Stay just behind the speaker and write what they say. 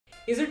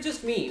Is it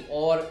just me,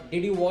 or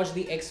did you watch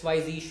the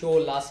XYZ show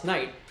last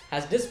night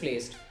has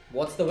displaced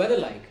 "What's the Weather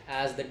Like"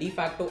 as the de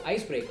facto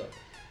icebreaker?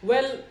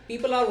 Well,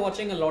 people are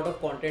watching a lot of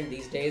content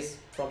these days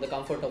from the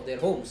comfort of their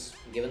homes,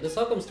 given the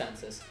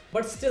circumstances.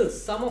 But still,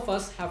 some of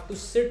us have to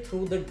sit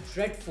through the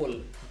dreadful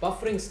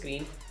buffering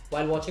screen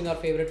while watching our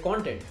favorite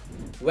content.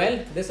 Well,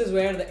 this is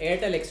where the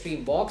Airtel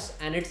Xstream box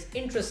and its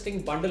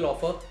interesting bundle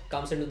offer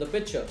comes into the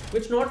picture,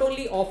 which not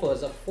only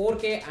offers a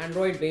 4K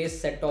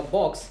Android-based set-top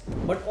box,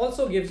 but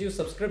also gives you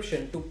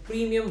subscription to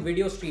premium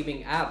video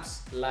streaming apps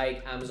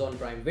like Amazon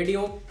Prime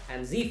Video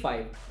and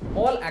ZEE5,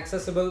 all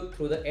accessible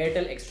through the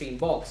Airtel Xstream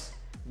box.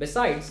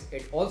 Besides,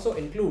 it also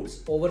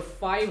includes over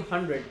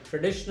 500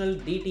 traditional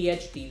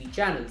DTH TV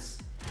channels.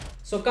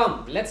 So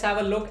come, let's have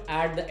a look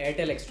at the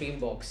Airtel Xstream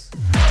box.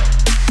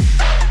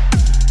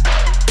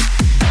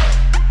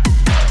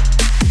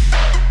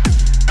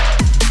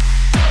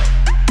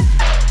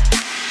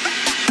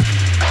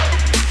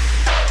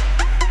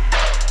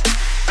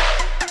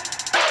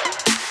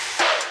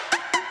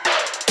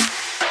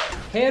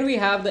 Here we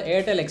have the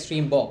Airtel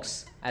Xstream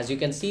box. As you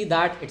can see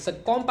that it's a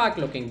compact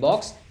looking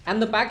box,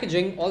 and the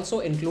packaging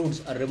also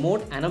includes a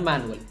remote and a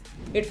manual.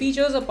 It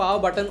features a power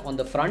button on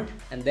the front,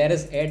 and there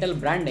is Airtel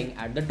branding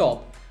at the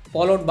top,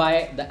 followed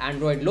by the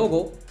Android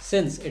logo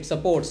since it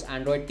supports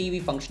Android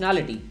TV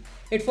functionality.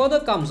 It further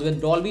comes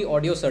with Dolby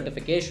Audio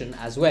certification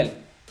as well.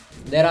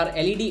 There are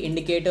LED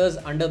indicators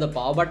under the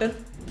power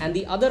button, and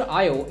the other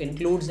I/O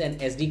includes an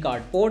SD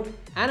card port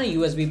and a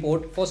USB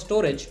port for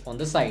storage on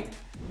the side.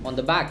 On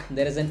the back,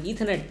 there is an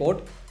Ethernet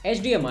port,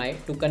 HDMI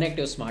to connect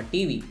your smart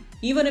TV.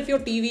 Even if your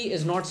TV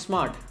is not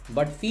smart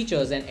but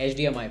features an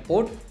HDMI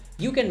port,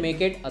 you can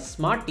make it a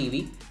smart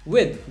TV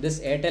with this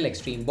Airtel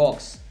Xstream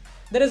box.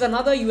 There is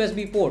another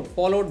USB port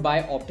followed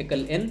by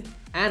optical in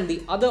and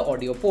the other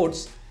audio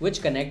ports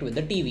which connect with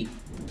the TV.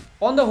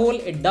 On the whole,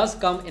 it does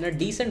come in a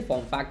decent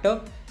form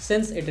factor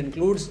since it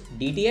includes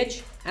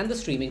DTH and the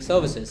streaming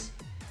services.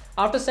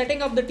 After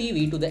setting up the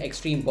TV to the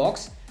Xstream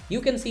box,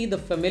 you can see the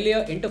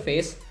familiar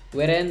interface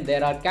wherein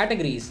there are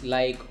categories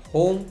like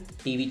home,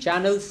 TV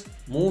channels,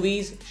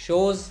 movies,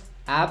 shows,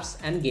 apps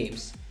and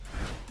games.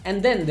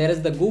 And then there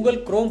is the Google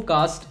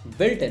Chromecast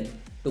built-in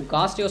to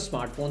cast your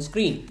smartphone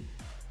screen.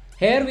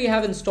 Here we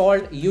have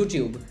installed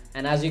YouTube,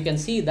 and as you can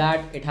see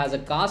that it has a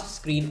cast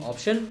screen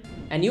option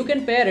and you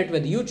can pair it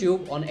with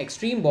YouTube on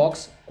Xstream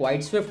box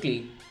quite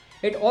swiftly.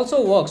 It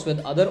also works with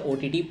other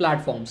OTT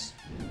platforms.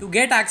 To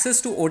get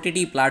access to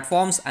OTT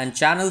platforms and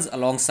channels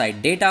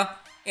alongside data,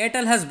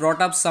 Airtel has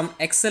brought up some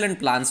excellent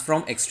plans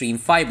from Xstream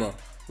Fiber,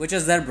 which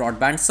is their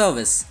broadband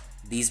service.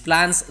 These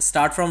plans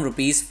start from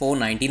Rs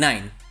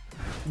 499.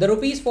 The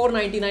Rs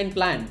 499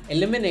 plan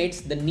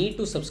eliminates the need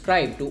to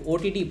subscribe to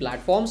OTT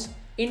platforms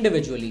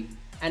individually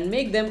and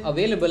make them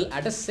available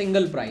at a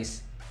single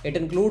price. It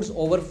includes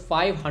over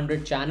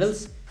 500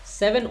 channels,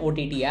 7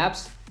 OTT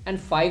apps and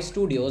 5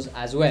 studios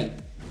as well.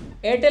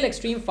 Airtel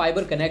Xstream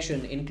Fiber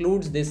connection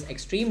includes this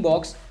Xstream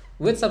box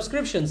with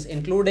subscriptions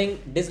including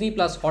Disney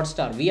Plus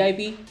Hotstar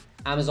VIP,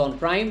 Amazon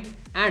Prime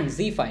and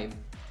ZEE5.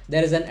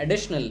 There is an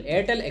additional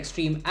Airtel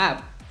Xstream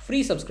app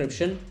free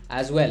subscription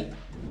as well.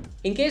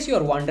 In case you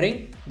are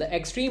wondering, the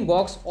Xstream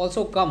box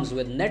also comes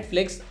with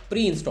Netflix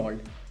pre-installed.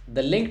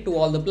 The link to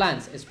all the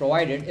plans is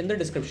provided in the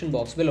description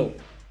box below.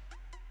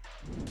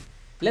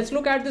 Let's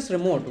look at this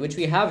remote which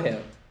we have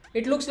here.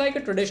 It looks like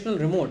a traditional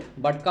remote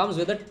but comes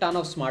with a ton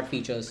of smart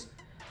features.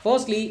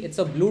 Firstly, it's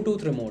a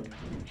Bluetooth remote,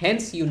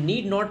 hence you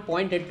need not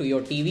point it to your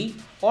TV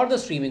or the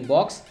streaming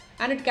box,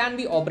 and it can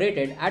be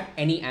operated at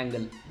any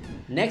angle.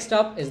 Next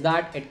up is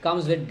that it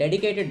comes with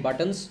dedicated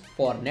buttons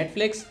for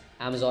Netflix,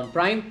 Amazon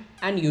Prime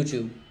and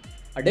YouTube.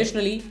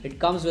 Additionally, it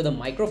comes with a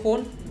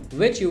microphone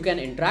which you can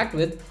interact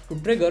with to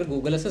trigger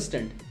Google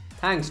Assistant,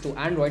 thanks to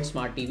Android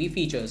Smart TV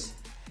features.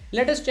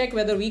 Let us check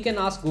whether we can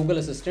ask Google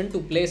Assistant to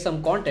play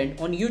some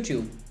content on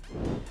YouTube.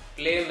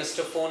 Play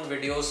Mr. Phone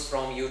videos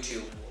from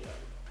YouTube.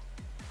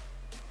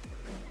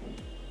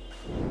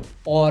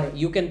 Or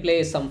you can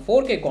play some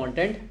 4K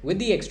content with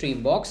the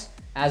Xstream box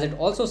as it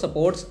also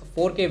supports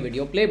 4K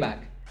video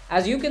playback.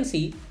 As you can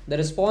see, the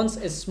response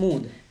is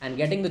smooth and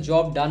getting the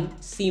job done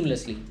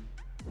seamlessly.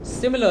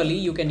 Similarly,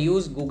 you can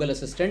use Google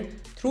Assistant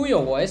through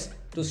your voice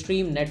to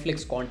stream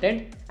Netflix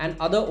content and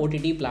other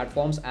OTT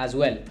platforms as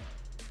well.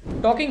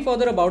 Talking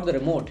further about the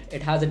remote,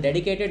 it has a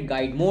dedicated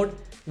guide mode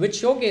which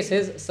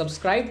showcases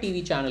subscribed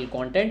TV channel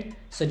content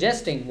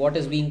suggesting what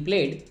is being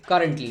played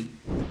currently.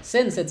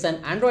 Since it's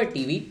an Android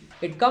TV,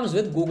 it comes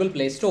with Google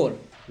Play Store,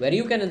 where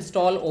you can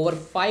install over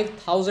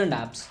 5,000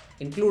 apps,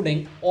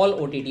 including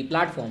all OTT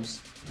platforms.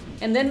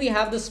 And then we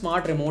have the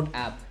Smart Remote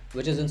app,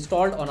 which is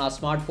installed on our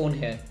smartphone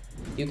here.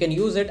 You can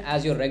use it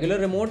as your regular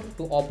remote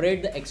to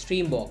operate the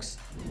Xstream box.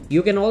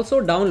 You can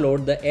also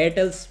download the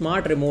Airtel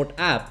Smart Remote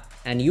app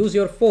and use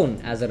your phone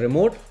as a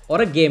remote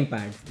or a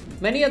gamepad.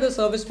 Many other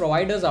service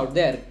providers out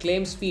there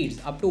claim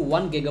speeds up to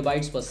 1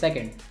 GB per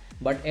second,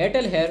 but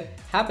Airtel here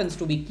happens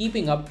to be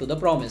keeping up to the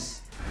promise.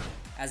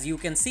 As you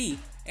can see,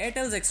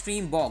 Airtel's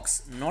Xstream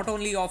box not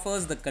only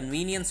offers the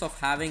convenience of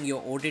having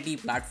your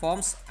OTT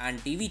platforms and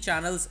TV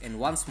channels in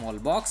one small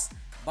box,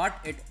 but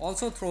it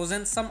also throws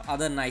in some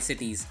other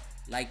niceties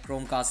like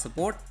Chromecast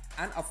support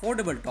and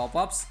affordable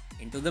top-ups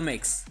into the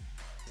mix.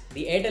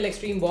 The Airtel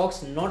Xstream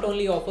box not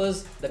only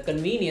offers the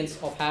convenience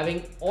of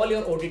having all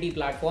your OTT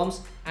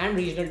platforms and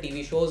regional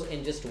TV shows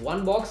in just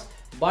one box,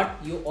 but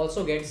you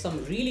also get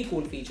some really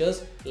cool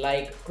features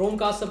like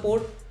Chromecast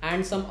support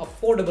and some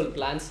affordable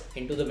plans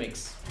into the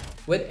mix.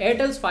 With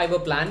Airtel's fiber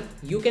plan,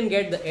 you can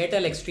get the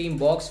Airtel Xstream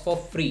box for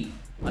free,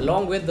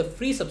 along with the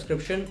free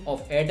subscription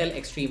of Airtel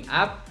Xstream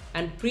app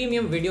and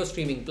premium video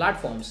streaming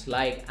platforms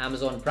like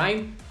Amazon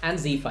Prime and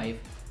Z5.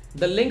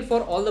 The link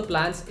for all the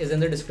plans is in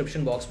the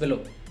description box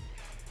below.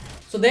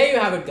 So there you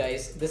have it,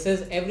 guys. This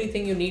is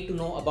everything you need to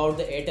know about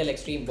the Airtel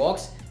Xstream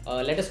box.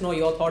 Let us know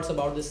your thoughts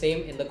about the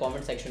same in the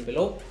comment section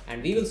below,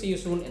 and we will see you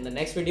soon in the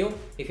next video.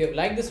 If you have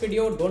liked this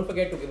video, don't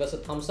forget to give us a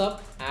thumbs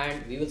up,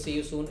 and we will see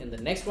you soon in the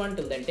next one.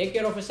 Till then, take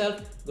care of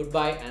yourself.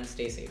 Goodbye and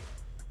stay safe.